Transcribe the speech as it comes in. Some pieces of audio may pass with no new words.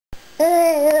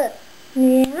Yeah?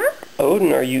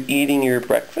 Oden, are you eating your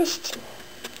breakfast?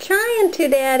 Trying to,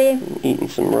 Daddy. Eating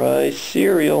some rice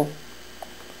cereal.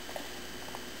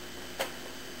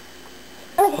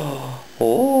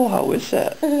 Oh, how is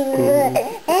that?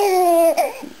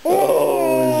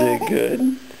 Oh, is it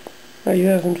good? Are you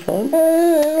having fun?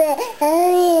 Here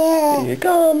it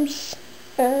comes.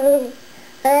 Down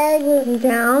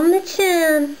the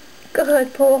chin.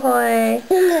 Good boy.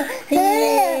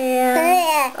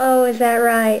 Yeah. Oh, is that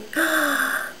right?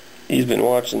 He's been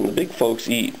watching the big folks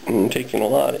eat and taking a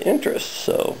lot of interest,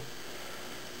 so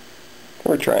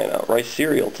we're trying out rice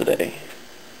cereal today.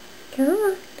 Come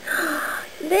on.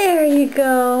 There you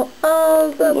go.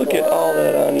 Oh, good Look boy. at all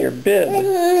that on your bib.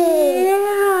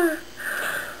 Yeah.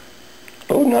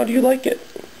 Oden, how do you like it?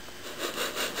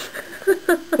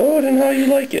 Oden, how do you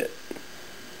like it?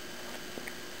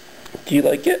 Do you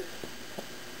like it?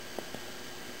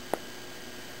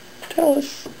 Tell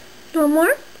us. One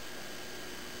more?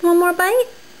 One more bite?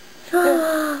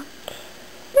 There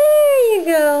you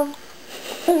go.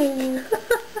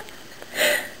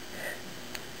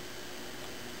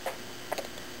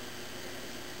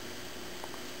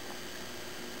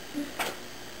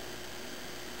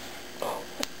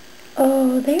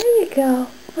 Oh, there you go.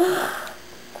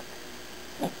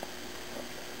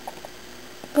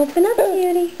 Open up,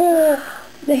 beauty. There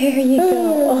you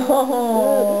go.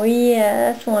 Oh,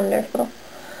 yes, wonderful.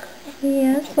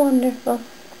 Yes, wonderful.